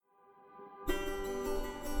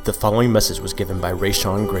The following message was given by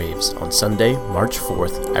Rayshawn Graves on Sunday, March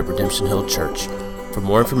 4th at Redemption Hill Church. For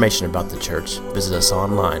more information about the church, visit us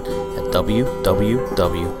online at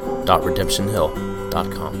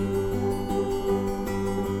www.redemptionhill.com.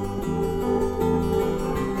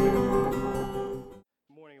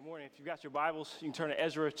 Good morning. If you've got your Bibles, you can turn to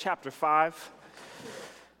Ezra chapter 5.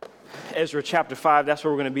 Ezra chapter 5, that's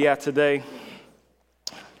where we're going to be at today.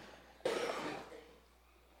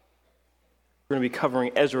 We're going to be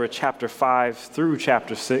covering Ezra chapter 5 through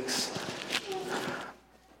chapter 6.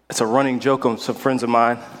 It's a running joke on some friends of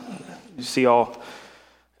mine. You see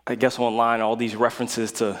online, all these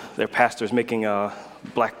references to their pastors making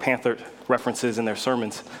Black Panther references in their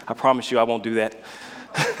sermons. I promise you I won't do that.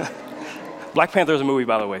 Black Panther is a movie,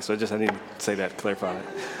 by the way, so I need to say that, clarify that.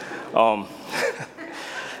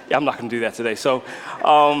 I'm not going to do that today. So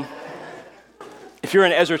if you're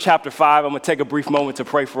in Ezra chapter 5, I'm going to take a brief moment to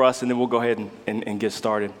pray for us, and then we'll go ahead and get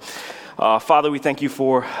started. Father, we thank you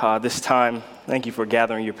for this time. Thank you for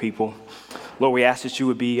gathering your people. Lord, we ask that you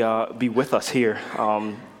would be with us here,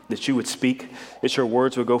 that you would speak, that your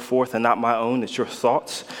words would go forth and not my own, that your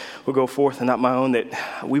thoughts would go forth and not my own, that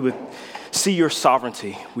we would see your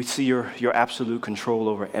sovereignty. We see your absolute control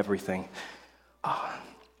over everything.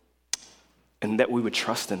 And that we would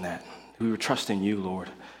trust in that. We would trust in you, Lord.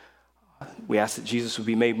 We ask that Jesus would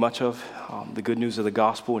be made much of, the good news of the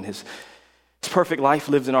gospel and his perfect life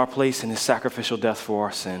lived in our place and his sacrificial death for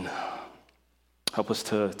our sin. Help us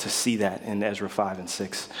to see that in Ezra 5 and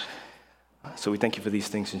 6. So we thank you for these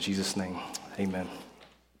things in Jesus' name. Amen.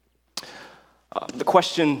 The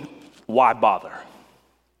question, why bother?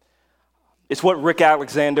 It's what Rick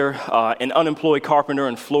Alexander, an unemployed carpenter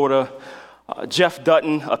in Florida, Jeff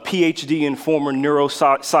Dutton, a PhD and former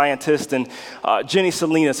neuroscientist, and Jenny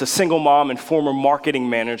Salinas, a single mom and former marketing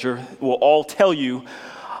manager, will all tell you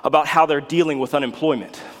about how they're dealing with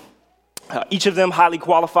unemployment. Each of them highly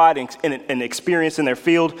qualified and experienced in their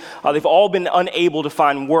field. They've all been unable to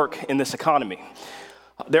find work in this economy.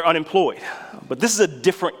 They're unemployed, but this is a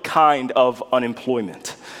different kind of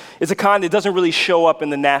unemployment. It's a kind that doesn't really show up in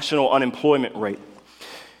the national unemployment rate.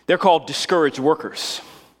 They're called discouraged workers.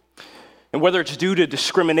 And whether it's due to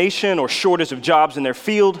discrimination or shortage of jobs in their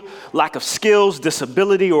field, lack of skills,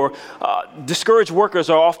 disability, or discouraged workers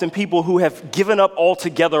are often people who have given up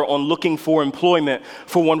altogether on looking for employment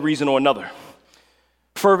for one reason or another.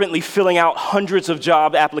 Fervently filling out hundreds of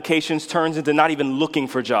job applications turns into not even looking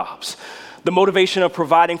for jobs. The motivation of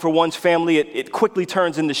providing for one's family, it quickly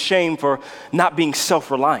turns into shame for not being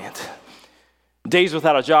self-reliant. Days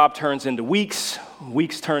without a job turns into weeks,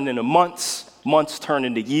 weeks turn into months, months turn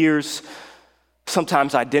into years.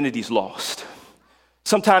 Sometimes identity's lost.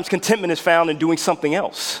 Sometimes contentment is found in doing something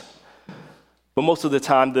else. But most of the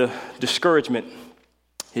time, the discouragement,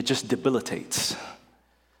 it just debilitates.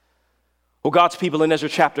 Well, God's people in Ezra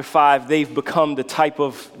chapter 5, they've become the type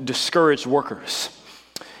of discouraged workers.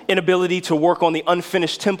 Inability to work on the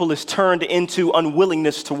unfinished temple is turned into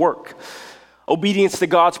unwillingness to work. Obedience to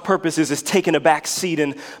God's purposes is taken a back seat.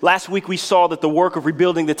 And last week we saw that the work of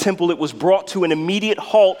rebuilding the temple, it was brought to an immediate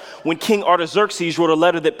halt when King Artaxerxes wrote a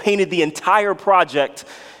letter that painted the entire project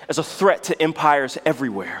as a threat to empires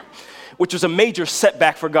everywhere, which was a major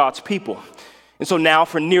setback for God's people. And so now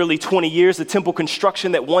for nearly 20 years, the temple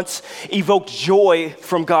construction that once evoked joy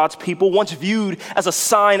from God's people, once viewed as a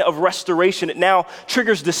sign of restoration, it now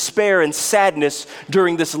triggers despair and sadness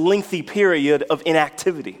during this lengthy period of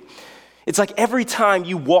inactivity. It's like every time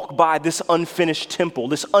you walk by this unfinished temple,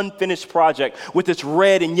 this unfinished project with its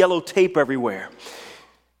red and yellow tape everywhere,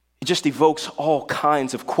 it just evokes all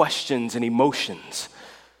kinds of questions and emotions.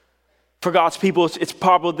 For God's people, it's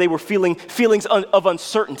probably they were feeling feelings of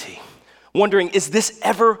uncertainty, wondering, is this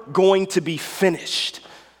ever going to be finished?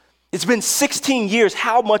 It's been 16 years.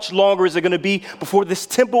 How much longer is it going to be before this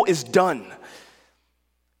temple is done?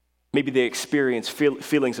 Maybe they experience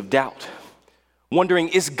feelings of doubt. Wondering,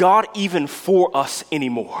 is God even for us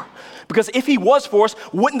anymore? Because if he was for us,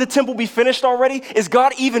 wouldn't the temple be finished already? Is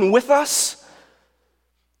God even with us?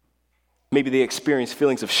 Maybe they experience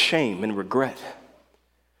feelings of shame and regret,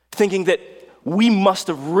 thinking that we must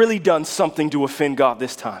have really done something to offend God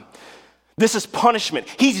this time. This is punishment.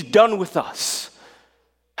 He's done with us.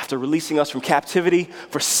 After releasing us from captivity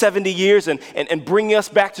for 70 years and bringing us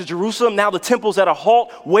back to Jerusalem, now the temple's at a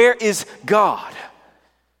halt. Where is God?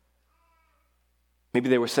 Maybe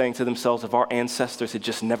they were saying to themselves, if our ancestors had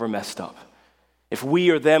just never messed up, if we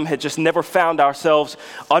or them had just never found ourselves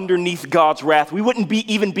underneath God's wrath, we wouldn't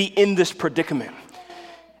even be in this predicament.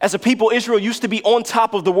 As a people, Israel used to be on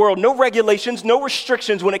top of the world. No regulations, no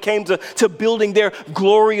restrictions when it came to building their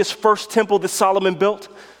glorious first temple that Solomon built.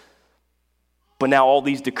 But now all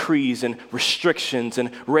these decrees and restrictions and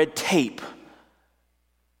red tape.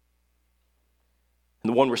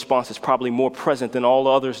 And the one response that's probably more present than all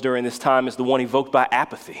others during this time is the one evoked by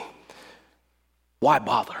apathy. Why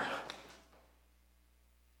bother?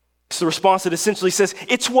 It's the response that essentially says,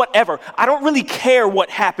 it's whatever. I don't really care what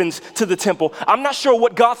happens to the temple. I'm not sure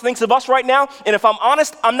what God thinks of us right now. And if I'm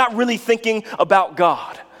honest, I'm not really thinking about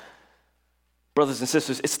God. Brothers and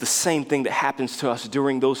sisters, it's the same thing that happens to us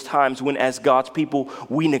during those times when, as God's people,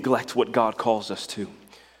 we neglect what God calls us to.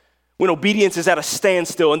 When obedience is at a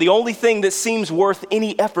standstill and the only thing that seems worth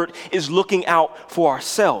any effort is looking out for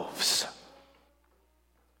ourselves.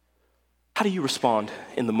 How do you respond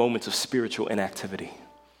in the moments of spiritual inactivity?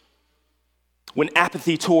 When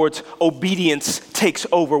apathy towards obedience takes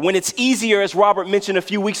over, when it's easier, as Robert mentioned a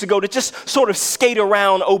few weeks ago, to just sort of skate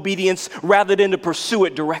around obedience rather than to pursue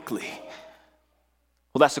it directly.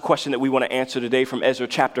 Well, that's the question that we want to answer today from Ezra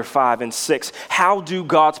chapter 5 and 6. How do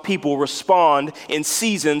God's people respond in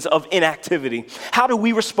seasons of inactivity? How do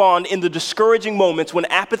we respond in the discouraging moments when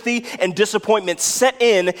apathy and disappointment set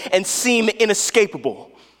in and seem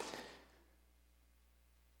inescapable?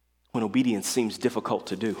 When obedience seems difficult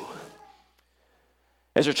to do.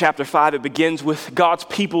 Ezra chapter 5, it begins with God's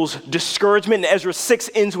people's discouragement, and Ezra 6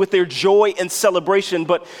 ends with their joy and celebration.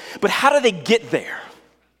 But how do they get there?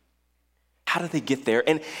 How do they get there?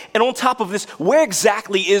 And on top of this, where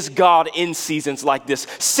exactly is God in seasons like this?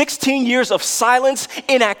 16 years of silence,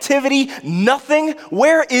 inactivity, nothing.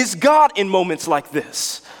 Where is God in moments like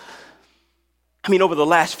this? I mean, over the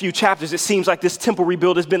last few chapters, it seems like this temple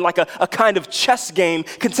rebuild has been like a kind of chess game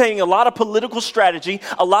containing a lot of political strategy,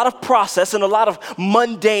 a lot of process, and a lot of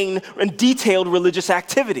mundane and detailed religious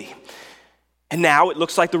activity. And now it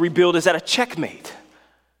looks like the rebuild is at a checkmate.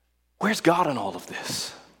 Where's God in all of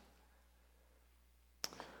this?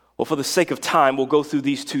 Well, for the sake of time, we'll go through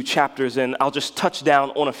these two chapters, and I'll just touch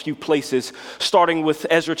down on a few places, starting with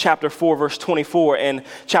Ezra chapter 4, verse 24, and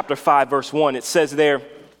chapter 5, verse 1. It says there,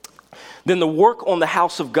 "Then the work on the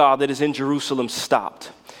house of God that is in Jerusalem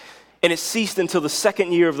stopped, and it ceased until the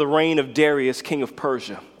second year of the reign of Darius, king of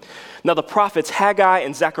Persia. Now the prophets Haggai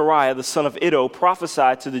and Zechariah, the son of Iddo,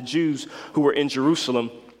 prophesied to the Jews who were in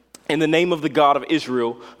Jerusalem in the name of the God of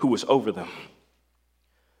Israel who was over them."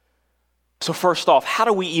 So first off, how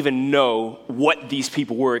do we even know what these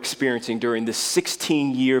people were experiencing during this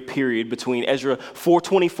 16-year period between Ezra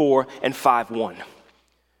 4:24 and 5:1?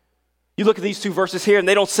 You look at these two verses here, and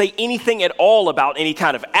they don't say anything at all about any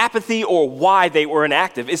kind of apathy or why they were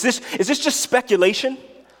inactive. Is this just speculation?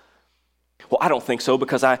 Well, I don't think so,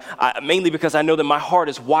 because mainly because I know that my heart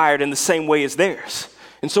is wired in the same way as theirs,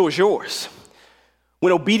 and so is yours.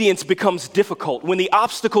 When obedience becomes difficult, when the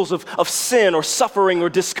obstacles of sin or suffering or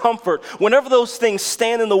discomfort, whenever those things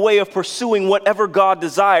stand in the way of pursuing whatever God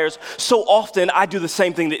desires, so often I do the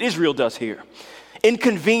same thing that Israel does here.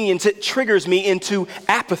 Inconvenience, it triggers me into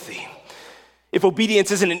apathy. If obedience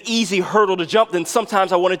isn't an easy hurdle to jump, then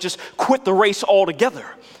sometimes I want to just quit the race altogether.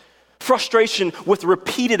 Frustration with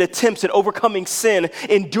repeated attempts at overcoming sin,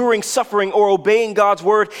 enduring suffering, or obeying God's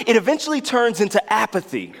word, it eventually turns into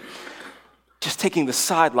apathy. Just taking the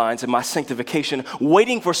sidelines in my sanctification,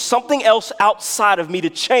 waiting for something else outside of me to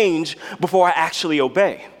change before I actually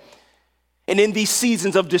obey. And in these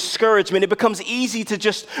seasons of discouragement, it becomes easy to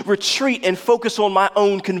just retreat and focus on my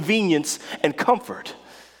own convenience and comfort.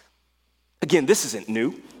 Again, this isn't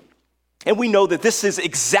new. And we know that this is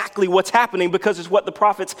exactly what's happening because it's what the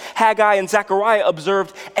prophets Haggai and Zechariah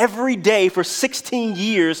observed every day for 16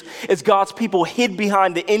 years as God's people hid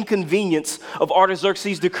behind the inconvenience of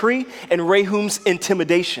Artaxerxes' decree and Rehum's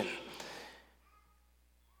intimidation.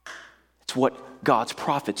 It's what God's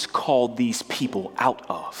prophets called these people out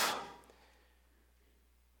of.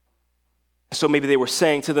 So maybe they were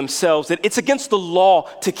saying to themselves that it's against the law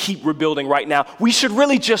to keep rebuilding right now. We should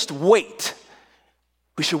really just wait.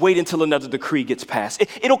 We should wait until another decree gets passed.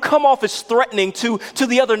 It'll come off as threatening to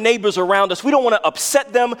the other neighbors around us. We don't want to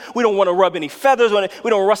upset them. We don't want to rub any feathers. We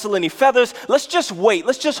don't rustle any feathers. Let's just wait.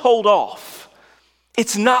 Let's just hold off.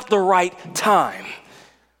 It's not the right time.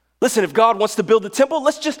 Listen, if God wants to build the temple,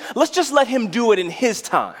 let's just let him do it in his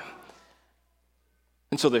time.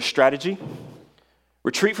 And so their strategy,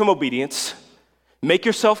 retreat from obedience, make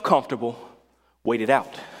yourself comfortable, wait it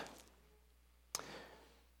out.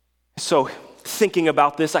 So thinking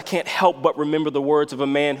about this, I can't help but remember the words of a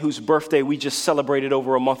man whose birthday we just celebrated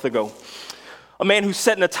over a month ago. A man who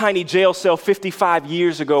sat in a tiny jail cell 55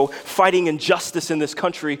 years ago, fighting injustice in this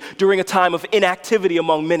country during a time of inactivity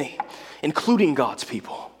among many, including God's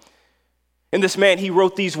people. And this man, he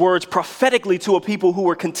wrote these words prophetically to a people who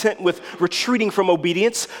were content with retreating from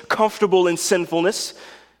obedience, comfortable in sinfulness.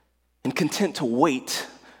 and content to wait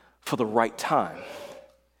for the right time.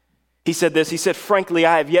 He said this, he said, "Frankly,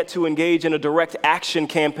 I have yet to engage in a direct action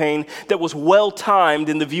campaign that was well-timed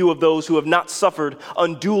in the view of those who have not suffered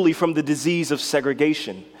unduly from the disease of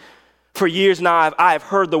segregation. For years now, I have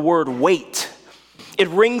heard the word wait. It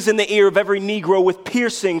rings in the ear of every Negro with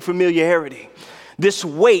piercing familiarity. This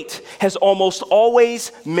wait has almost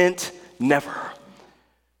always meant never.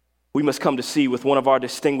 We must come to see with one of our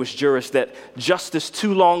distinguished jurists that justice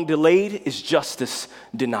too long delayed is justice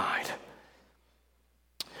denied."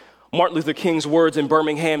 Martin Luther King's words in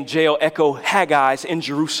Birmingham jail echo Haggai's in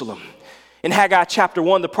Jerusalem. In Haggai chapter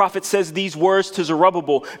 1, the prophet says these words to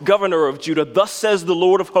Zerubbabel, governor of Judah, "Thus says the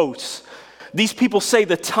Lord of hosts, these people say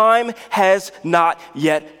the time has not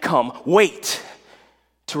yet come. Wait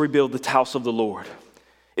to rebuild the house of the Lord.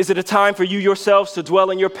 Is it a time for you yourselves to dwell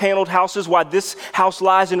in your paneled houses while this house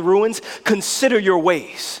lies in ruins? Consider your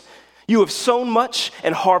ways. You have sown much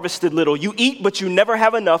and harvested little. You eat, but you never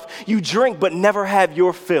have enough. You drink, but never have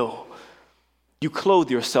your fill. You clothe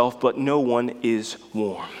yourself, but no one is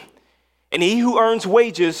warm. And he who earns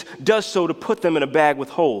wages does so to put them in a bag with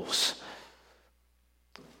holes."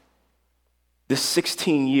 This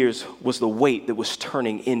 16 years was the wait that was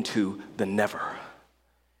turning into the never.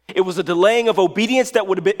 It was a delaying of obedience that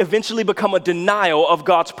would eventually become a denial of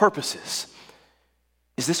God's purposes.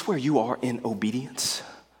 Is this where you are in obedience?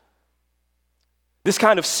 This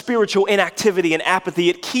kind of spiritual inactivity and apathy,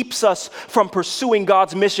 it keeps us from pursuing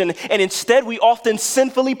God's mission, and instead we often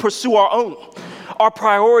sinfully pursue our own. Our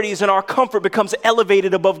priorities and our comfort becomes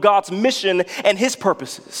elevated above God's mission and his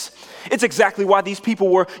purposes. It's exactly why these people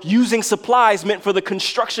were using supplies meant for the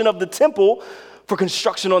construction of the temple for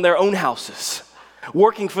construction on their own houses,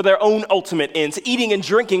 working for their own ultimate ends, eating and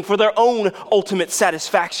drinking for their own ultimate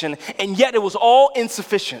satisfaction, and yet it was all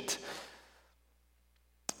insufficient.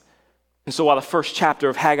 And so while the first chapter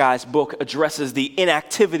of Haggai's book addresses the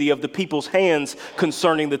inactivity of the people's hands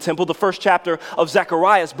concerning the temple, the first chapter of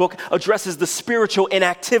Zechariah's book addresses the spiritual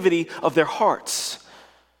inactivity of their hearts.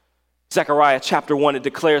 Zechariah chapter 1, it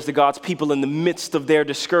declares to God's people in the midst of their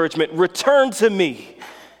discouragement, "Return to me,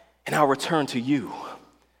 and I'll return to you.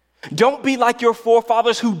 Don't be like your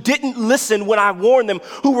forefathers who didn't listen when I warned them,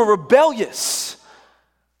 who were rebellious."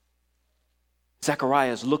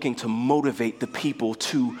 Zechariah is looking to motivate the people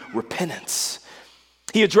to repentance.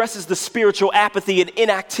 He addresses the spiritual apathy and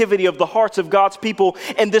inactivity of the hearts of God's people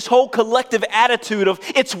and this whole collective attitude of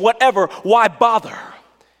it's whatever, why bother?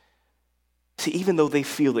 See, even though they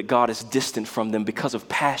feel that God is distant from them because of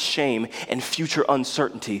past shame and future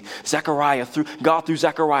uncertainty, God through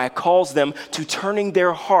Zechariah calls them to turning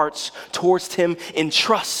their hearts towards him in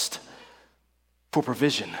trust for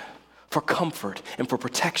provision, for comfort, and for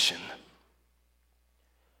protection.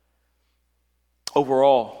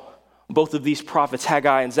 Overall, both of these prophets,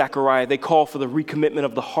 Haggai and Zechariah, they call for the recommitment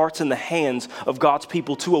of the hearts and the hands of God's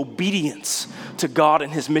people to obedience to God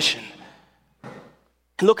and his mission.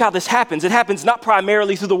 And look how this happens. It happens not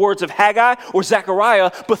primarily through the words of Haggai or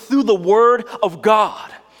Zechariah, but through the word of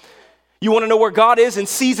God. You want to know where God is in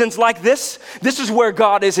seasons like this? This is where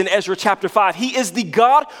God is in Ezra chapter 5. He is the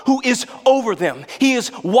God who is over them. He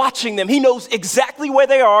is watching them. He knows exactly where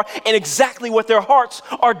they are and exactly what their hearts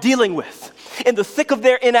are dealing with. In the thick of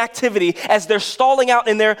their inactivity, as they're stalling out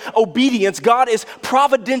in their obedience, God is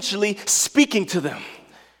providentially speaking to them,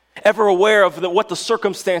 ever aware of what the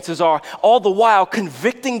circumstances are, all the while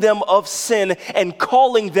convicting them of sin and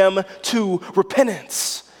calling them to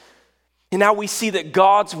repentance. And now we see that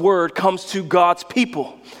God's word comes to God's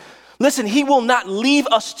people. Listen, he will not leave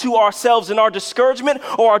us to ourselves in our discouragement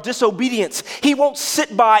or our disobedience. He won't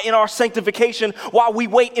sit by in our sanctification while we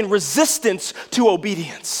wait in resistance to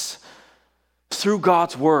obedience. Through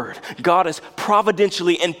God's word, God is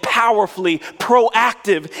providentially and powerfully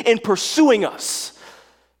proactive in pursuing us,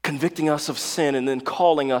 convicting us of sin, and then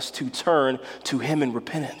calling us to turn to him in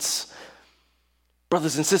repentance.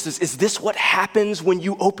 Brothers and sisters, is this what happens when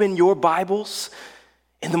you open your Bibles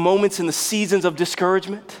in the moments and the seasons of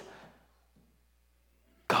discouragement?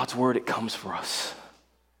 God's word, it comes for us.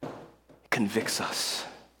 It convicts us.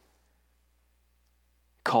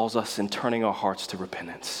 It calls us in turning our hearts to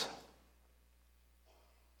repentance.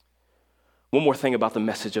 One more thing about the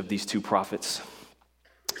message of these two prophets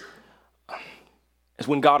is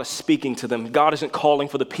when God is speaking to them, God isn't calling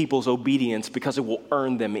for the people's obedience because it will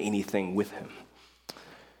earn them anything with him.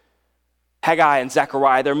 Haggai and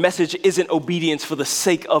Zechariah, their message isn't obedience for the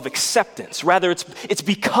sake of acceptance. Rather, it's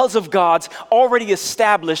because of God's already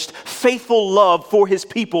established faithful love for his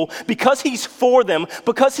people, because he's for them,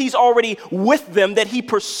 because he's already with them, that he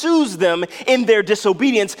pursues them in their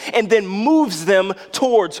disobedience and then moves them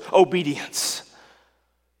towards obedience.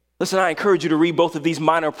 Listen, I encourage you to read both of these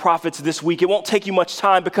minor prophets this week. It won't take you much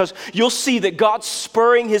time because you'll see that God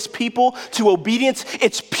spurring his people to obedience,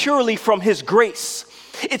 it's purely from his grace.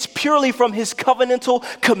 It's purely from his covenantal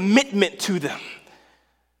commitment to them.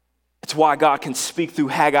 It's why God can speak through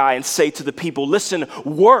Haggai and say to the people, listen,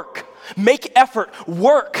 work, make effort,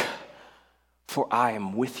 work, for I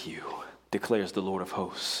am with you, declares the Lord of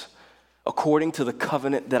hosts, according to the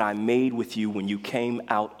covenant that I made with you when you came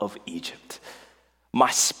out of Egypt. My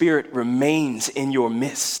spirit remains in your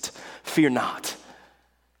midst. Fear not.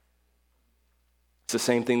 It's the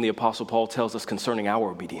same thing the Apostle Paul tells us concerning our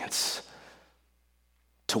obedience.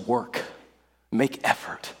 To work, make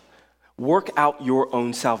effort. Work out your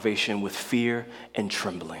own salvation with fear and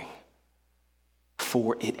trembling.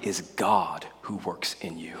 For it is God who works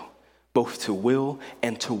in you, both to will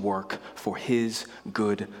and to work for his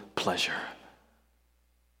good pleasure.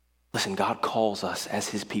 Listen, God calls us as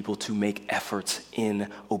his people to make efforts in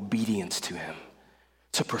obedience to him,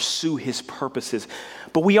 to pursue his purposes.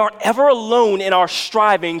 But we aren't ever alone in our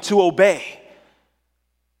striving to obey.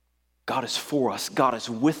 God is for us, God is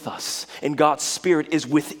with us, and God's Spirit is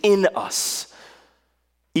within us,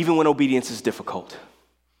 even when obedience is difficult,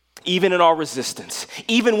 even in our resistance,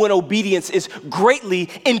 even when obedience is greatly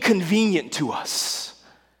inconvenient to us.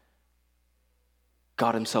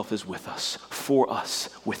 God himself is with us, for us,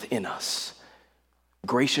 within us,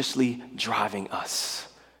 graciously driving us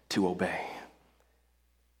to obey.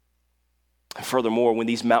 And furthermore, when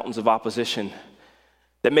these mountains of opposition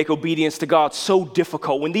that make obedience to God so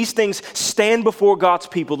difficult, when these things stand before God's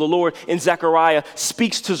people, the Lord in Zechariah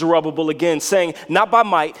speaks to Zerubbabel again, saying, not by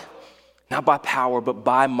might, not by power, but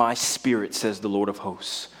by my Spirit, says the Lord of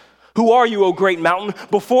hosts. Who are you, O great mountain?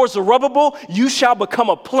 Before Zerubbabel, you shall become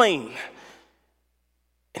a plain.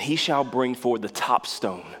 And he shall bring forward the top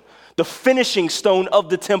stone, the finishing stone of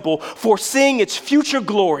the temple, foreseeing its future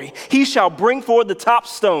glory. He shall bring forward the top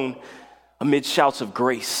stone amid shouts of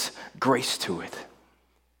grace, grace to it.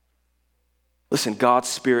 Listen, God's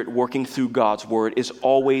Spirit working through God's word is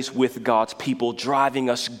always with God's people, driving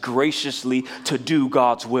us graciously to do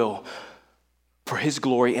God's will for his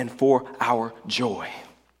glory and for our joy.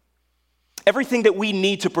 Everything that we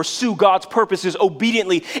need to pursue God's purposes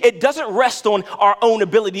obediently, it doesn't rest on our own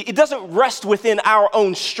ability. It doesn't rest within our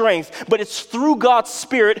own strength, but it's through God's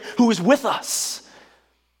Spirit who is with us.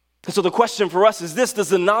 And so the question for us is this: does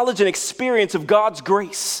the knowledge and experience of God's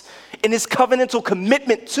grace and his covenantal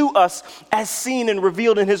commitment to us as seen and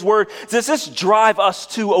revealed in his word, does this drive us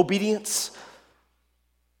to obedience?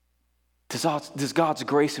 Does God's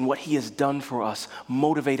grace and what he has done for us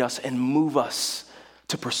motivate us and move us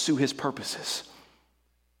to pursue his purposes,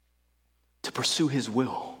 to pursue his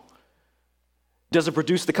will? Does it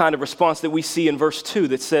produce the kind of response that we see in verse 2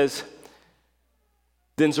 that says,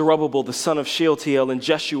 then Zerubbabel, the son of Shealtiel, and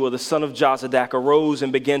Jeshua, the son of Jozadak, arose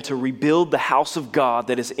and began to rebuild the house of God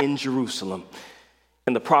that is in Jerusalem.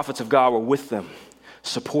 And the prophets of God were with them,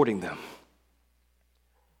 supporting them.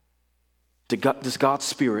 Does God's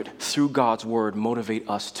Spirit, through God's word, motivate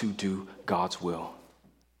us to do God's will?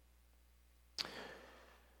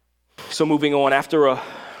 So moving on, after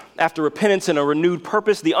repentance and a renewed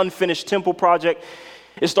purpose, the unfinished temple project,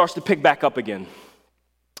 it starts to pick back up again.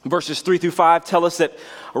 Verses 3-5 tell us that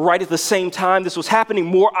right at the same time this was happening,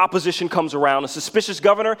 more opposition comes around. A suspicious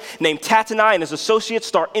governor named Tattenai and his associates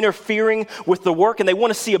start interfering with the work, and they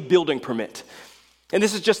want to see a building permit. And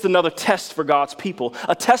this is just another test for God's people,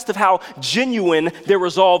 a test of how genuine their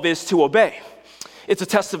resolve is to obey. It's a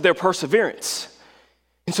test of their perseverance.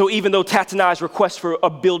 And so even though Tattenai's request for a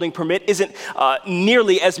building permit isn't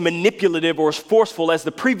nearly as manipulative or as forceful as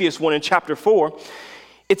the previous one in chapter 4,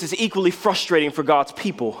 it's as equally frustrating for God's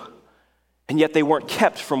people, and yet they weren't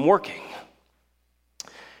kept from working.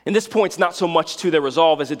 And this points not so much to their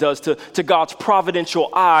resolve as it does to God's providential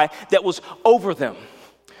eye that was over them.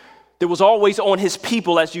 That was always on his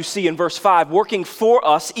people, as you see in verse 5, working for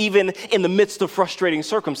us even in the midst of frustrating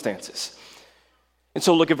circumstances. And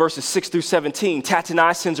so look at verses 6-17.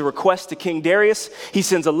 Tattenai sends a request to King Darius. He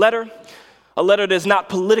sends a letter that is not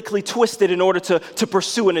politically twisted in order to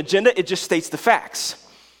pursue an agenda. It just states the facts.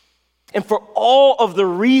 And for all of the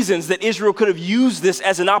reasons that Israel could have used this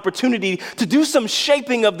as an opportunity to do some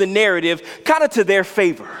shaping of the narrative kind of to their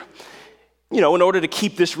favor, in order to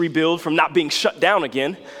keep this rebuild from not being shut down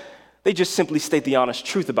again, they just simply state the honest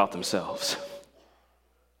truth about themselves,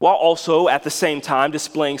 while also at the same time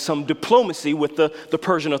displaying some diplomacy with the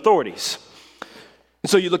Persian authorities. And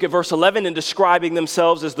so you look at verse 11, and describing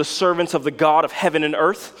themselves as the servants of the God of heaven and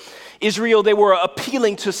earth, Israel, they were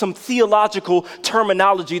appealing to some theological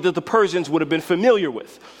terminology that the Persians would have been familiar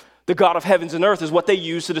with. The God of heavens and earth is what they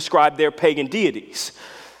used to describe their pagan deities.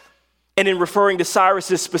 And in referring to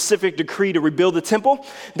Cyrus's specific decree to rebuild the temple,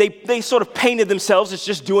 they sort of painted themselves as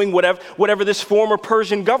just doing whatever this former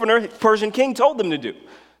Persian king told them to do.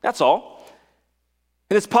 That's all.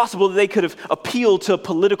 And it's possible that they could have appealed to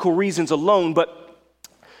political reasons alone, but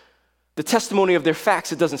the testimony of their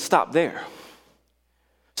facts, it doesn't stop there.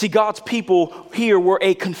 See, God's people here were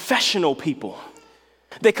a confessional people.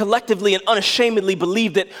 They collectively and unashamedly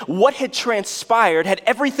believed that what had transpired had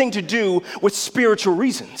everything to do with spiritual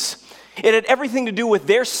reasons. It had everything to do with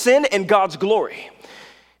their sin and God's glory.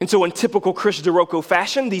 And so in typical Chris DeRocco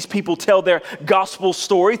fashion, these people tell their gospel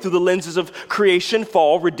story through the lenses of creation,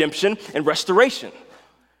 fall, redemption, and restoration.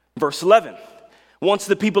 Verse 11, once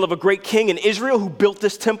the people of a great king in Israel who built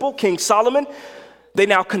this temple, King Solomon, they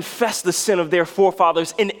now confess the sin of their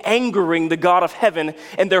forefathers in angering the God of heaven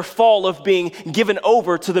and their fall of being given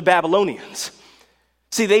over to the Babylonians.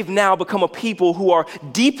 See, they've now become a people who are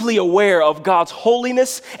deeply aware of God's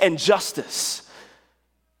holiness and justice.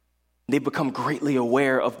 They've become greatly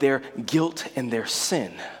aware of their guilt and their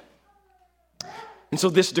sin. And so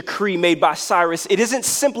this decree made by Cyrus, it isn't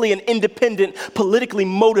simply an independent, politically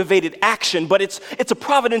motivated action, but it's a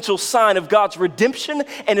providential sign of God's redemption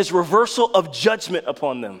and his reversal of judgment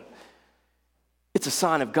upon them. It's a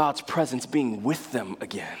sign of God's presence being with them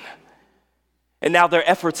again. And now their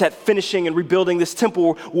efforts at finishing and rebuilding this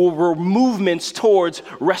temple were movements towards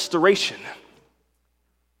restoration.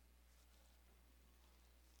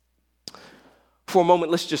 For a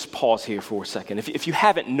moment, let's just pause here for a second. If you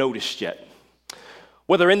haven't noticed yet,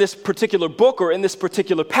 whether in this particular book or in this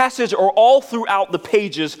particular passage or all throughout the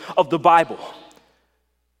pages of the Bible,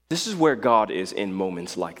 this is where God is in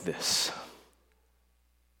moments like this.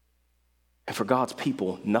 And for God's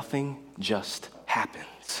people, nothing just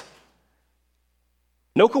happens.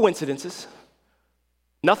 No coincidences.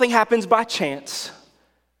 Nothing happens by chance.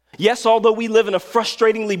 Yes, although we live in a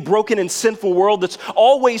frustratingly broken and sinful world that's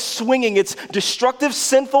always swinging its destructive,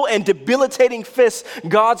 sinful, and debilitating fists,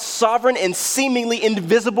 God's sovereign and seemingly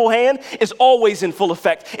invisible hand is always in full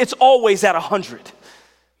effect. It's always at 100.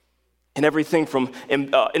 And everything from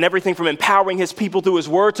empowering his people through his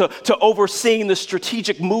word to overseeing the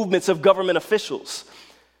strategic movements of government officials.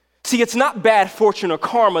 See, it's not bad fortune or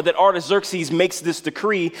karma that Artaxerxes makes this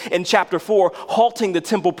decree in chapter 4, halting the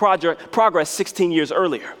temple progress 16 years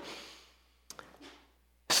earlier.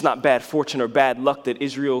 It's not bad fortune or bad luck that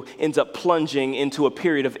Israel ends up plunging into a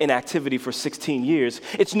period of inactivity for 16 years.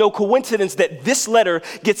 It's no coincidence that this letter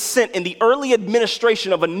gets sent in the early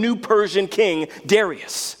administration of a new Persian king,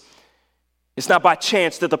 Darius. It's not by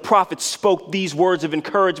chance that the prophets spoke these words of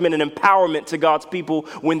encouragement and empowerment to God's people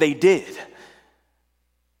when they did.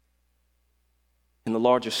 In the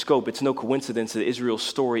larger scope, it's no coincidence that Israel's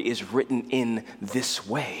story is written in this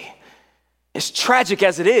way. As tragic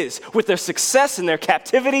as it is, with their success and their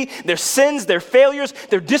captivity, their sins, their failures,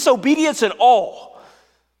 their disobedience and all.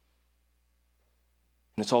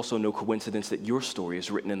 And it's also no coincidence that your story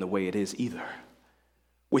is written in the way it is either.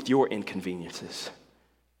 With your inconveniences,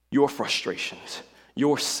 your frustrations,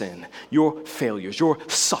 your sin, your failures, your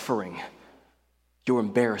suffering, your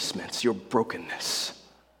embarrassments, your brokenness.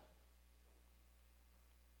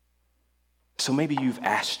 So maybe you've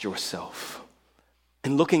asked yourself,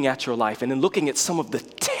 in looking at your life and in looking at some of the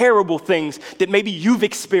terrible things that maybe you've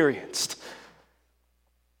experienced,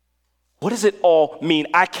 what does it all mean?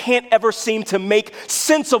 I can't ever seem to make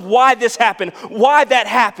sense of why this happened, why that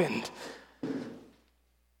happened.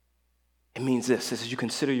 It means this, as you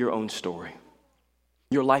consider your own story.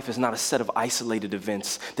 Your life is not a set of isolated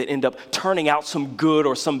events that end up turning out some good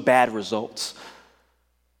or some bad results.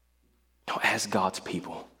 No, as God's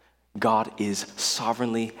people, God is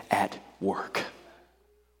sovereignly at work,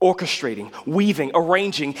 orchestrating, weaving,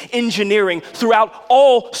 arranging, engineering throughout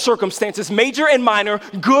all circumstances, major and minor,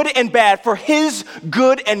 good and bad, for his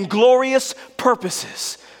good and glorious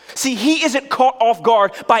purposes. See, he isn't caught off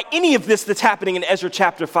guard by any of this that's happening in Ezra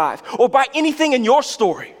chapter 5 or by anything in your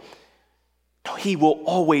story. No, he will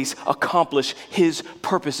always accomplish his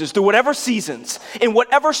purposes through whatever seasons, in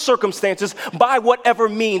whatever circumstances, by whatever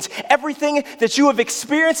means. Everything that you have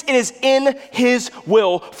experienced, it is in his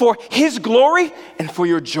will, for his glory and for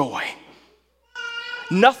your joy.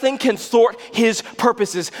 Nothing can thwart his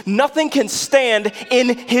purposes. Nothing can stand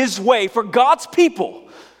in his way. For God's people,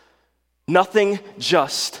 nothing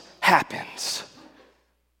just happens.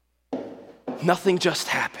 Nothing just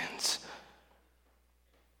happens.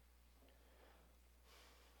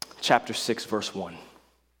 Chapter 6, verse 1.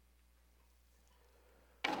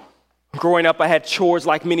 Growing up, I had chores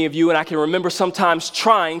like many of you, and I can remember sometimes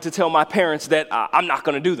trying to tell my parents that I'm not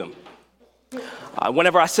going to do them.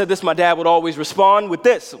 Whenever I said this, my dad would always respond with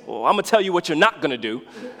this: well, I'm going to tell you what you're not going to do.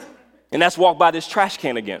 And that's walk by this trash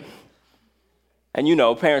can again. And you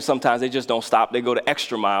know, parents sometimes, they just don't stop. They go the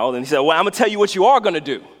extra mile. And he said, well, I'm going to tell you what you are going to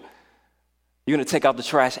do. You're going to take out the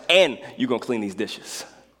trash and you're going to clean these dishes.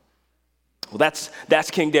 Well,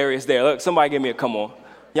 that's King Darius there. Look, somebody give me a come on.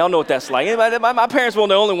 Y'all know what that's like. My parents weren't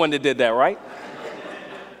the only one that did that, right?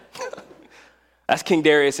 That's King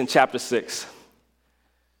Darius in chapter 6.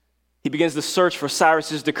 He begins the search for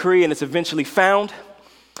Cyrus's decree, and it's eventually found.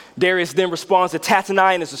 Darius then responds to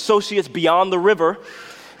Tattenai and his associates beyond the river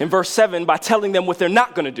in verse 7 by telling them what they're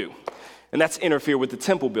not going to do, and that's interfere with the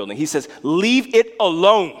temple building. He says, leave it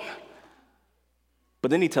alone.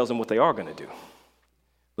 But then he tells them what they are going to do.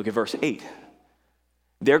 Look at verse 8.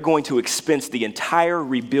 They're going to expense the entire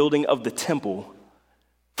rebuilding of the temple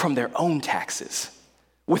from their own taxes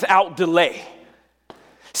without delay.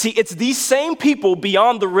 See, it's these same people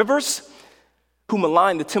beyond the rivers who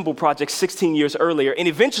maligned the temple project 16 years earlier and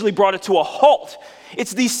eventually brought it to a halt.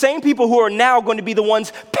 It's these same people who are now going to be the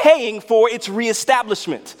ones paying for its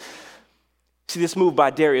reestablishment. See, this move by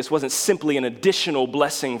Darius wasn't simply an additional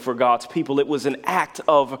blessing for God's people. It was an act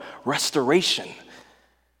of restoration.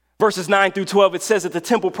 Verses 9 through 12, it says that the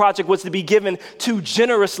temple project was to be given to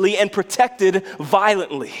generously and protected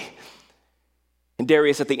violently. And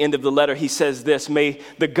Darius, at the end of the letter, he says this: may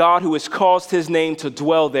the God who has caused his name to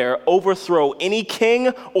dwell there overthrow any king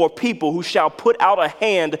or people who shall put out a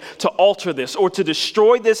hand to alter this or to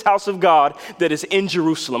destroy this house of God that is in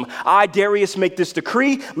Jerusalem. I, Darius, make this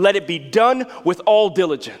decree. Let it be done with all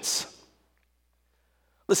diligence.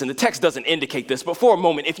 Listen, the text doesn't indicate this, but for a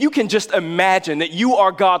moment, if you can just imagine that you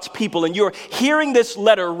are God's people and you're hearing this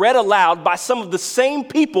letter read aloud by some of the same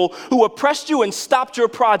people who oppressed you and stopped your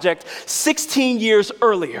project 16 years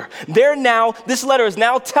earlier. This letter is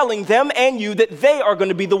now telling them and you that they are going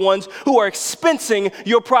to be the ones who are expensing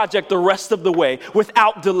your project the rest of the way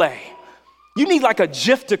without delay. You need like a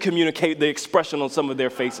GIF to communicate the expression on some of their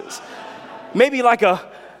faces. Maybe like a,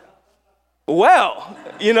 well,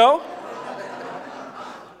 you know?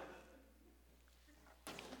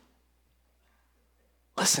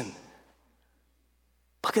 Listen,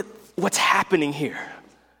 look at what's happening here.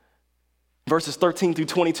 Verses 13 through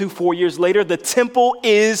 22, 4 years later, the temple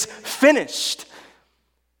is finished.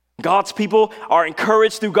 God's people are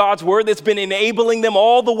encouraged through God's word that's been enabling them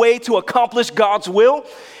all the way to accomplish God's will.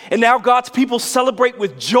 And now God's people celebrate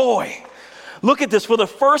with joy. Look at this. For the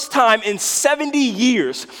first time in 70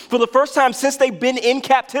 years, for the first time since they've been in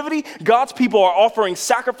captivity, God's people are offering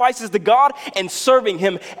sacrifices to God and serving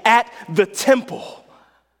him at the temple.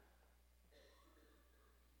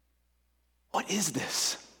 What is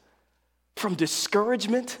this? From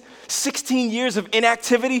discouragement, 16 years of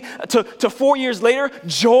inactivity, to 4 years later,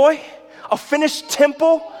 joy, a finished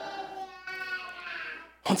temple.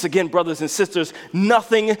 Once again, brothers and sisters,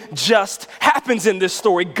 nothing just happens in this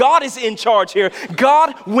story. God is in charge here.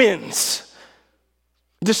 God wins.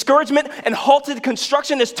 Discouragement and halted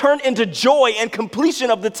construction is turned into joy and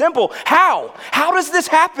completion of the temple. How? How does this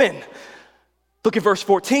happen? Look at verse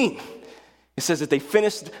 14. It says that they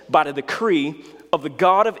finished by the decree of the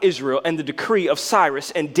God of Israel and the decree of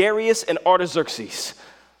Cyrus and Darius and Artaxerxes.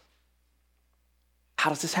 How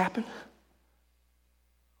does this happen?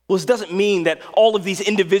 Well, this doesn't mean that all of these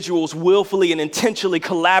individuals willfully and intentionally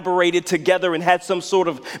collaborated together and had some sort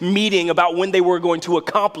of meeting about when they were going to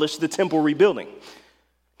accomplish the temple rebuilding.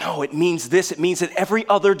 No, it means this. It means that every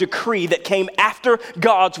other decree that came after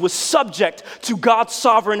God's was subject to God's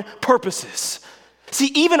sovereign purposes. See,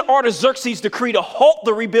 even Artaxerxes' decree to halt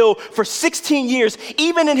the rebuild for 16 years,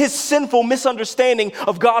 even in his sinful misunderstanding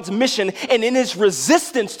of God's mission and in his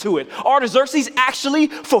resistance to it, Artaxerxes actually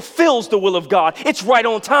fulfills the will of God. It's right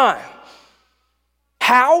on time.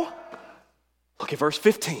 How? Look at verse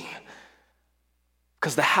 15.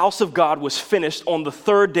 Because the house of God was finished on the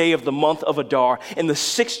 3rd day of the month of Adar in the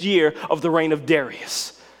 6th year of the reign of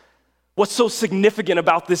Darius. What's so significant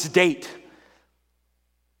about this date?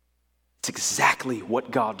 It's exactly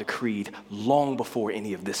what God decreed long before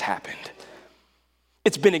any of this happened.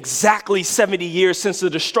 It's been exactly 70 years since the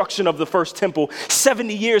destruction of the first temple,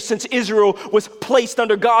 70 years since Israel was placed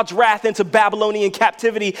under God's wrath into Babylonian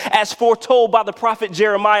captivity as foretold by the prophet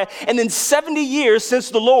Jeremiah, and then 70 years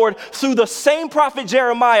since the Lord, through the same prophet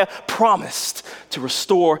Jeremiah, promised to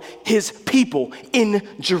restore his people in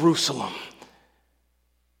Jerusalem.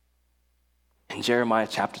 In Jeremiah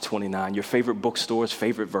chapter 29, your favorite bookstore's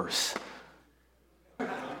favorite verse.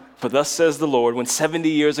 For thus says the Lord, when 70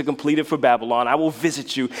 years are completed for Babylon, I will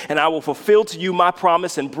visit you and I will fulfill to you my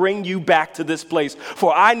promise and bring you back to this place.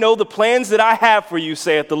 For I know the plans that I have for you,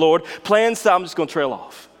 saith the Lord. Plans, I'm just going to trail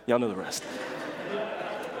off. Y'all know the rest.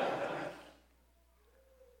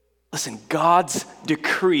 Listen, God's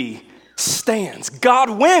decree stands. God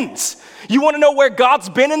wins. You want to know where God's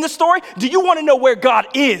been in the story? Do you want to know where God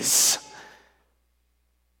is?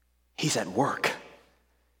 He's at work.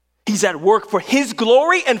 He's at work for his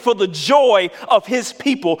glory and for the joy of his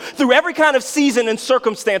people through every kind of season and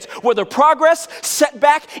circumstance, whether progress,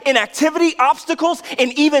 setback, inactivity, obstacles,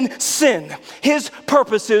 and even sin. His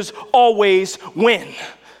purposes always win.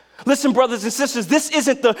 Listen, brothers and sisters, this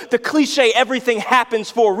isn't the cliche, everything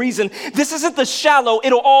happens for a reason. This isn't the shallow,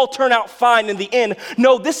 it'll all turn out fine in the end.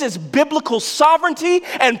 No, this is biblical sovereignty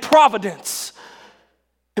and providence.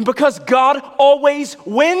 And because God always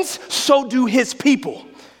wins, so do his people,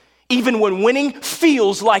 even when winning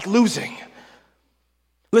feels like losing.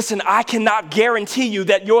 Listen, I cannot guarantee you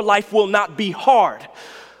that your life will not be hard,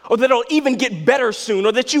 or that it'll even get better soon,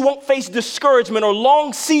 or that you won't face discouragement or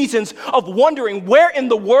long seasons of wondering, where in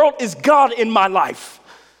the world is God in my life?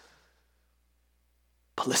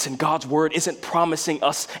 But listen, God's word isn't promising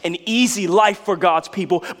us an easy life for God's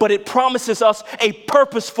people, but it promises us a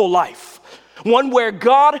purposeful life. One where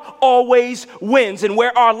God always wins and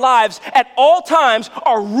where our lives at all times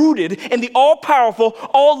are rooted in the all-powerful,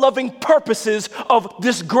 all-loving purposes of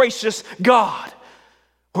this gracious God.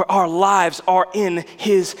 Where our lives are in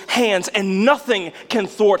his hands and nothing can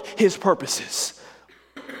thwart his purposes.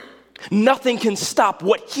 Nothing can stop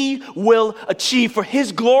what he will achieve for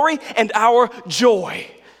his glory and our joy.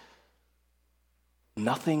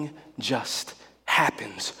 Nothing just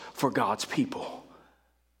happens for God's people.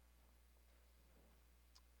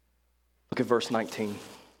 Look at verse 19.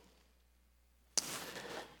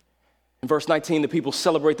 In verse 19, the people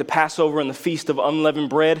celebrate the Passover and the Feast of Unleavened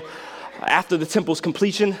Bread. After the temple's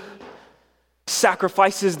completion,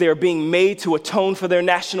 sacrifices they're being made to atone for their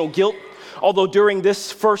national guilt. Although during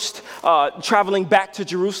this first traveling back to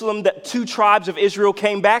Jerusalem, that 2 tribes of Israel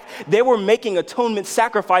came back, they were making atonement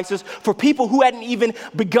sacrifices for people who hadn't even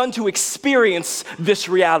begun to experience this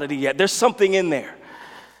reality yet. There's something in there.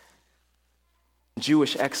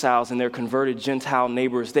 Jewish exiles and their converted Gentile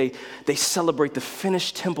neighbors, they celebrate the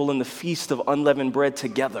finished temple and the Feast of Unleavened Bread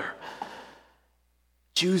together.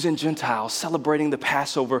 Jews and Gentiles celebrating the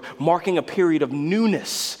Passover, marking a period of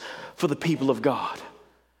newness for the people of God.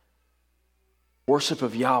 Worship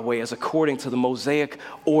of Yahweh as according to the Mosaic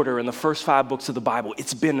order in the first 5 books of the Bible,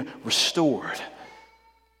 it's been restored.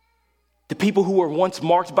 The people who were once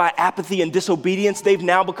marked by apathy and disobedience, they've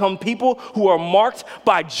now become people who are marked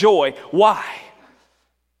by joy. Why?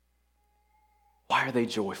 Why are they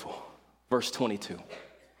joyful? Verse 22.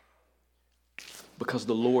 Because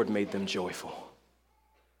the Lord made them joyful.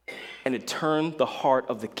 And it turned the heart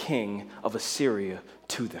of the king of Assyria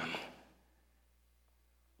to them.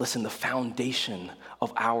 Listen, the foundation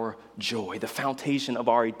of our joy, the foundation of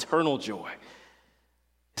our eternal joy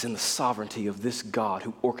is in the sovereignty of this God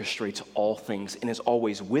who orchestrates all things and is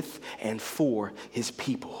always with and for his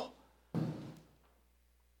people.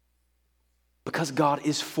 Because God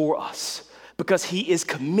is for us, because he is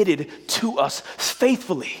committed to us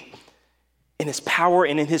faithfully in his power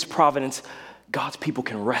and in his providence, God's people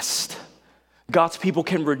can rest. God's people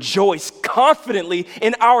can rejoice confidently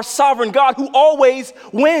in our sovereign God who always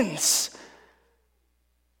wins.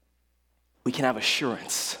 We can have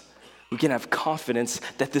assurance. We can have confidence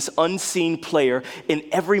that this unseen player in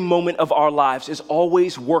every moment of our lives is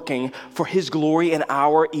always working for his glory and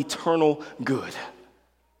our eternal good.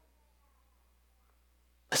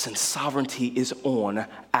 Listen, sovereignty is on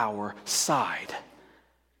our side.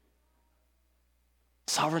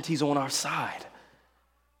 Sovereignty's on our side.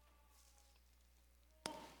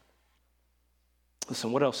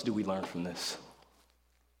 Listen, what else do we learn from this?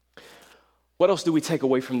 What else do we take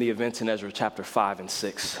away from the events in Ezra chapter 5 and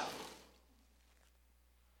 6?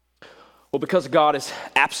 Well, because God is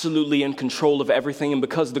absolutely in control of everything, and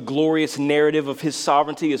because the glorious narrative of his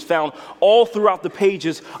sovereignty is found all throughout the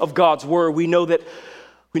pages of God's word, we know that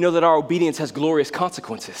our obedience has glorious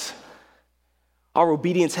consequences. Our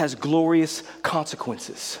obedience has glorious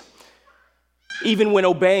consequences. Even when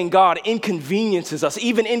obeying God inconveniences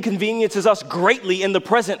us greatly in the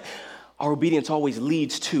present, our obedience always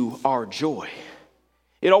leads to our joy.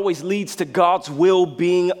 It always leads to God's will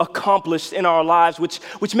being accomplished in our lives,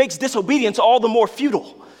 which makes disobedience all the more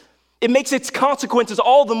futile. It makes its consequences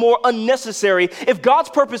all the more unnecessary. If God's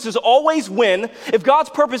purposes always win, if God's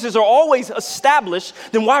purposes are always established,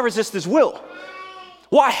 then why resist his will?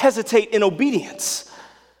 Why hesitate in obedience?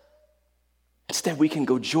 Instead, we can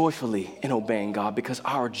go joyfully in obeying God because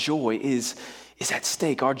our joy is at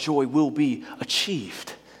stake. Our joy will be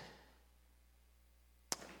achieved.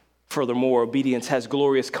 Furthermore, obedience has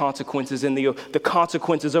glorious consequences, and the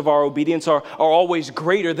consequences of our obedience are always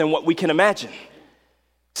greater than what we can imagine.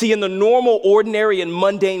 See, in the normal, ordinary, and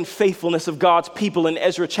mundane faithfulness of God's people in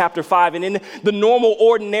Ezra chapter 5, and in the normal,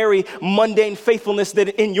 ordinary, mundane faithfulness that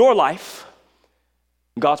in your life,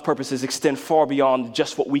 God's purposes extend far beyond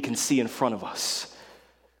just what we can see in front of us.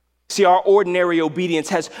 See, our ordinary obedience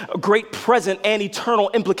has great present and eternal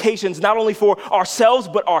implications, not only for ourselves,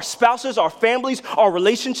 but our spouses, our families, our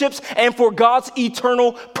relationships, and for God's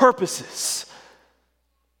eternal purposes.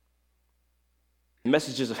 The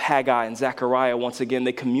messages of Haggai and Zechariah, once again,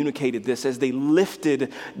 they communicated this as they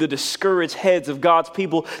lifted the discouraged heads of God's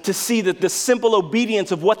people to see that the simple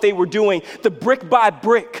obedience of what they were doing, the brick by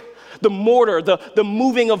brick, the mortar, the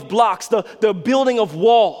moving of blocks, the building of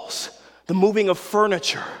walls, the moving of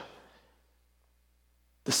furniture,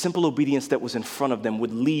 the simple obedience that was in front of them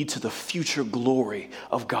would lead to the future glory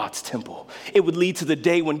of God's temple. It would lead to the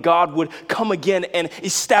day when God would come again and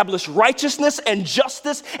establish righteousness and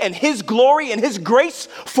justice and his glory and his grace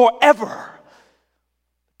forever.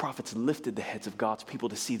 Prophets lifted the heads of God's people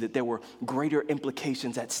to see that there were greater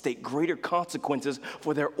implications at stake, greater consequences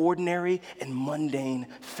for their ordinary and mundane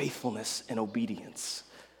faithfulness and obedience.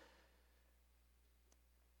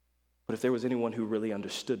 But if there was anyone who really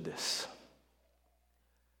understood this,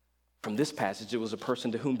 from this passage, it was a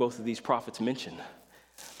person to whom both of these prophets mention.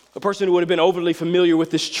 A person who would have been overly familiar with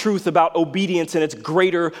this truth about obedience and its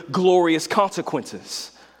greater glorious consequences.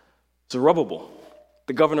 Zerubbabel,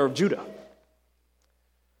 the governor of Judah.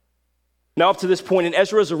 Now, up to this point in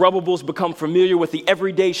Ezra, Zerubbabel's become familiar with the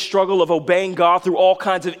everyday struggle of obeying God through all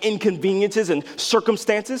kinds of inconveniences and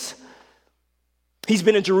circumstances. He's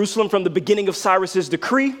been in Jerusalem from the beginning of Cyrus's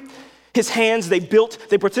decree. His hands, they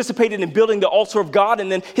participated in building the altar of God,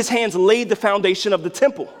 and then his hands laid the foundation of the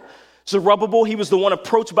temple. Zerubbabel, he was the one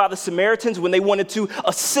approached by the Samaritans when they wanted to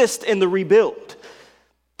assist in the rebuild.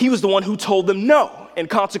 He was the one who told them no, and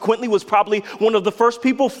consequently was probably one of the first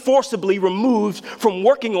people forcibly removed from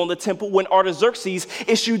working on the temple when Artaxerxes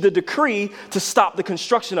issued the decree to stop the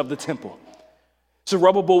construction of the temple.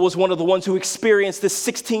 Zerubbabel was one of the ones who experienced this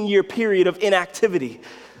 16-year period of inactivity.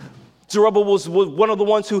 Zerubbabel was one of the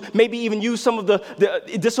ones who maybe even used some of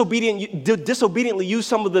disobediently used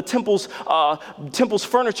some of the temple's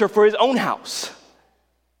furniture for his own house.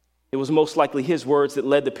 It was most likely his words that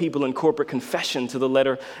led the people in corporate confession to the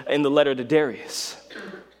letter to Darius.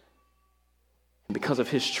 And because of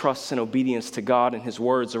his trust and obedience to God and his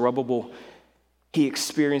words, Zerubbabel, he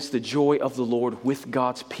experienced the joy of the Lord with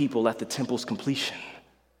God's people at the temple's completion.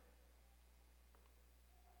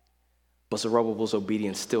 But Zerubbabel's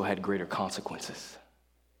obedience still had greater consequences.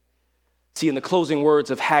 See, in the closing words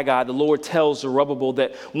of Haggai, the Lord tells Zerubbabel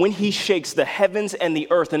that when he shakes the heavens and the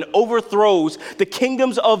earth and overthrows the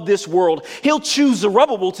kingdoms of this world, he'll choose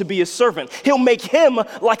Zerubbabel to be his servant. He'll make him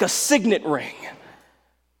like a signet ring.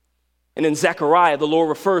 And in Zechariah, the Lord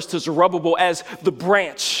refers to Zerubbabel as the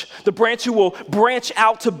branch who will branch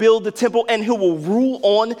out to build the temple and who will rule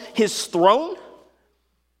on his throne.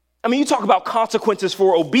 I mean, you talk about consequences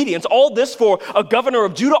for obedience. All this for a governor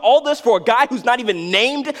of Judah. All this for a guy who's not even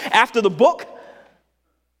named after the book.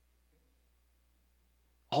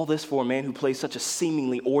 All this for a man who plays such a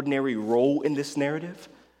seemingly ordinary role in this narrative.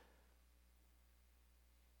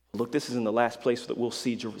 Look, this isn't the last place that we'll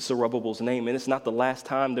see Zerubbabel's name, and it's not the last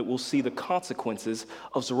time that we'll see the consequences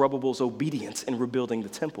of Zerubbabel's obedience in rebuilding the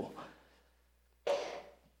temple.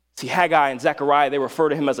 See, Haggai and Zechariah, they refer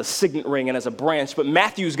to him as a signet ring and as a branch, but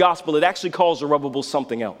Matthew's gospel, it actually calls Zerubbabel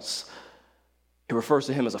something else. It refers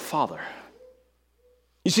to him as a father.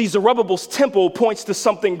 You see, Zerubbabel's temple points to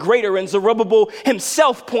something greater, and Zerubbabel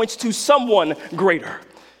himself points to someone greater.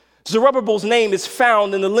 Zerubbabel's name is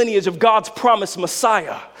found in the lineage of God's promised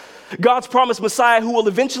Messiah. God's promised Messiah who will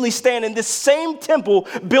eventually stand in this same temple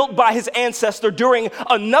built by his ancestor during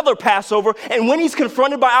another Passover, and when he's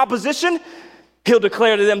confronted by opposition, he'll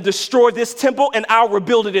declare to them, destroy this temple and I'll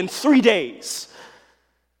rebuild it in 3 days.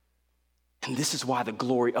 And this is why the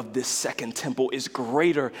glory of this second temple is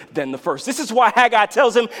greater than the first. This is why Haggai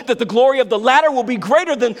tells him that the glory of the latter will be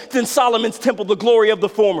greater than Solomon's temple, the glory of the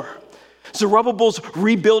former. Zerubbabel's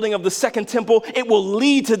rebuilding of the second temple, it will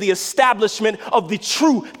lead to the establishment of the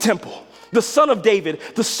true temple. The son of David,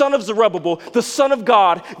 the son of Zerubbabel, the son of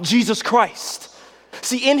God, Jesus Christ.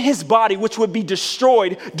 See, in his body, which would be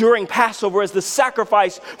destroyed during Passover as the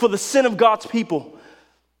sacrifice for the sin of God's people,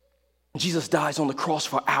 Jesus dies on the cross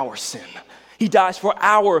for our sin. He dies for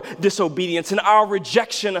our disobedience and our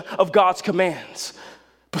rejection of God's commands.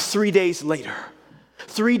 But 3 days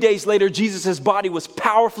later, Jesus' body was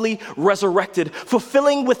powerfully resurrected,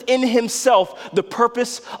 fulfilling within himself the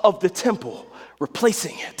purpose of the temple,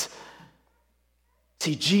 replacing it.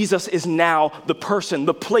 See, Jesus is now the person,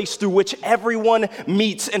 the place through which everyone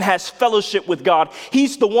meets and has fellowship with God.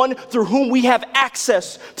 He's the one through whom we have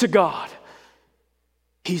access to God.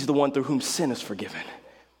 He's the one through whom sin is forgiven.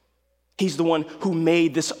 He's the one who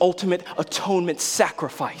made this ultimate atonement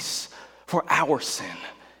sacrifice for our sin.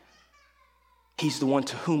 He's the one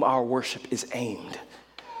to whom our worship is aimed.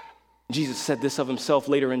 Jesus said this of himself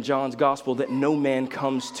later in John's gospel, that no man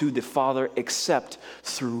comes to the Father except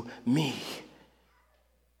through me.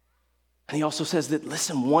 And he also says that,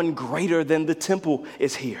 listen, one greater than the temple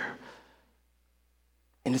is here.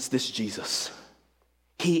 And it's this Jesus.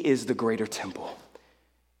 He is the greater temple.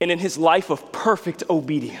 And in his life of perfect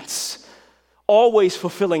obedience, always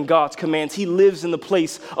fulfilling God's commands, he lives in the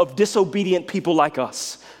place of disobedient people like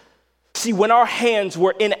us. See, when our hands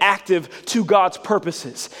were inactive to God's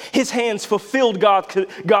purposes, his hands fulfilled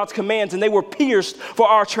God's commands, and they were pierced for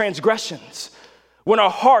our transgressions. When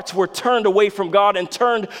our hearts were turned away from God and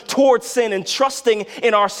turned towards sin and trusting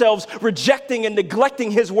in ourselves, rejecting and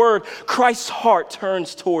neglecting his word, Christ's heart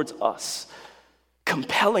turns towards us,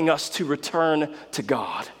 compelling us to return to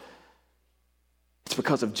God. It's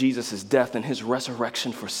because of Jesus' death and his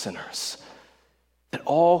resurrection for sinners that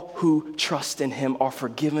all who trust in him are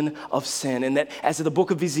forgiven of sin, and that, as the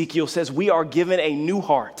book of Ezekiel says, we are given a new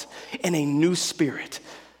heart and a new spirit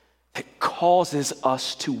that causes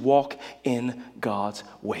us to walk in God's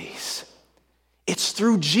ways. It's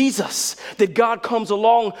through Jesus that God comes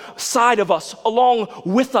alongside of us, along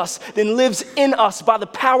with us, then lives in us by the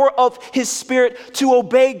power of his Spirit to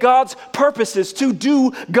obey God's purposes, to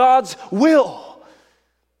do God's will.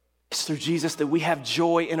 It's through Jesus that we have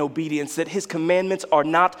joy in obedience, that his commandments are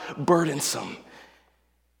not burdensome.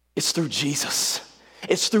 It's through Jesus.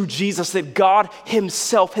 It's through Jesus that God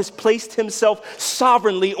himself has placed himself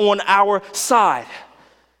sovereignly on our side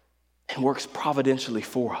and works providentially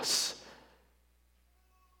for us,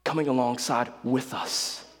 coming alongside with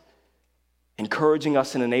us, encouraging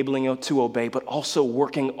us and enabling us to obey, but also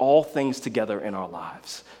working all things together in our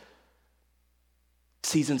lives.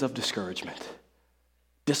 Seasons of discouragement,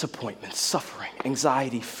 disappointment, suffering,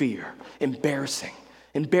 anxiety, fear, embarrassing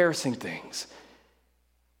things.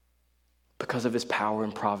 Because of his power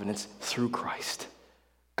and providence through Christ,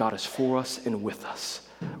 God is for us and with us,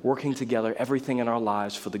 working together everything in our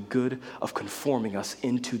lives for the good of conforming us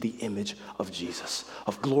into the image of Jesus,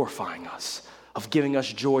 of glorifying us, of giving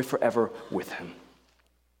us joy forever with him.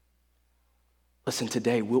 Listen,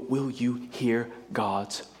 today, will you hear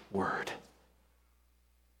God's word?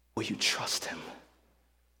 Will you trust him?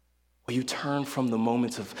 Will you turn from the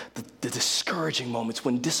moments of the discouraging moments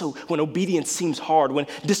when obedience seems hard, when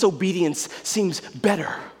disobedience seems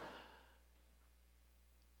better?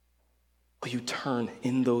 Will you turn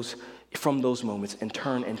from those moments and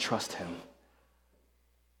turn and trust him?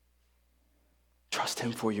 Trust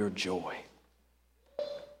him for your joy.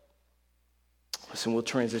 Listen, we'll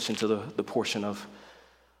transition to the portion of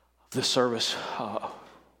the service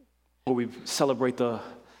where we celebrate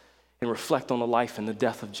and reflect on the life and the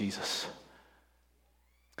death of Jesus,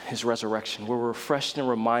 his resurrection, where we're refreshed and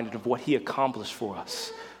reminded of what he accomplished for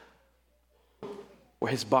us, where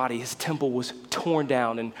his body, his temple was torn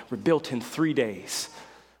down and rebuilt in 3 days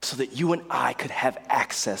so that you and I could have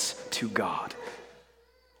access to God.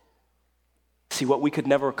 See, what we could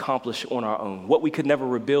never accomplish on our own, what we could never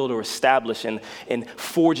rebuild or establish in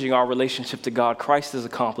forging our relationship to God, Christ has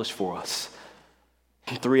accomplished for us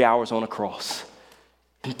in 3 hours on a cross.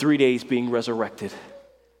 In 3 days being resurrected.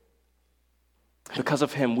 Because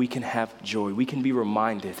of him, we can have joy. We can be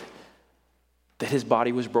reminded that his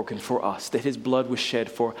body was broken for us, that his blood was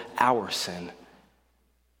shed for our sin.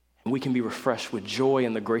 And we can be refreshed with joy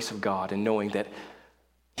in the grace of God and knowing that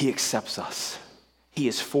he accepts us. He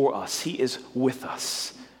is for us. He is with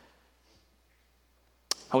us.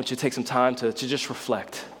 I want you to take some time to just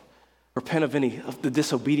reflect. Repent of any of the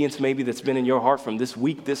disobedience maybe that's been in your heart from this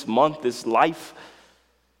week, this month, this life.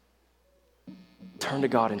 Turn to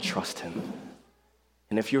God and trust him.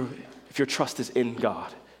 And if your trust is in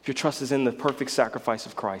God, if your trust is in the perfect sacrifice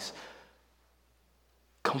of Christ,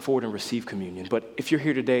 come forward and receive communion. But if you're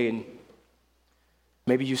here today and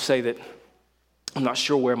maybe you say that, I'm not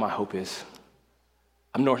sure where my hope is.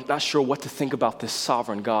 I'm not sure what to think about this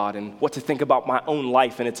sovereign God and what to think about my own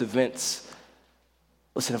life and its events.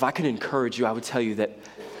 Listen, if I could encourage you, I would tell you that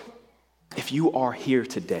if you are here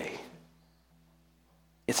today,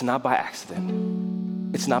 it's not by accident.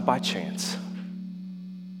 It's not by chance.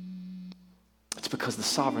 It's because the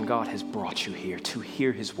sovereign God has brought you here to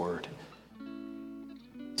hear his word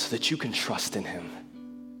so that you can trust in him,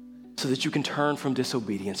 so that you can turn from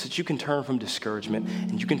disobedience, so that you can turn from discouragement,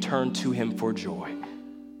 and you can turn to him for joy.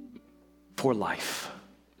 for life,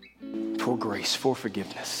 for grace, for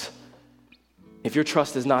forgiveness. If your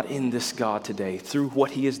trust is not in this God today, through what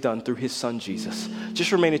he has done through his son Jesus,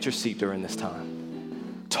 just remain at your seat during this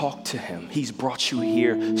time. Talk to him. He's brought you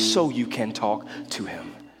here so you can talk to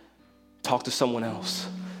him. Talk to someone else.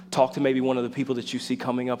 Talk to maybe one of the people that you see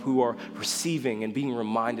coming up who are receiving and being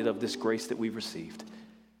reminded of this grace that we've received.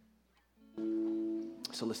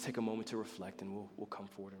 So let's take a moment to reflect, and we'll come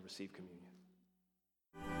forward and receive communion.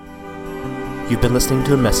 You've been listening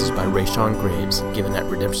to a message by Rayshawn Graves given at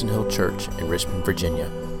Redemption Hill Church in Richmond, Virginia.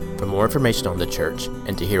 For more information on the church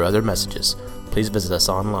and to hear other messages, please visit us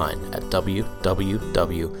online at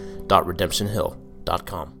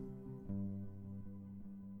www.redemptionhill.com.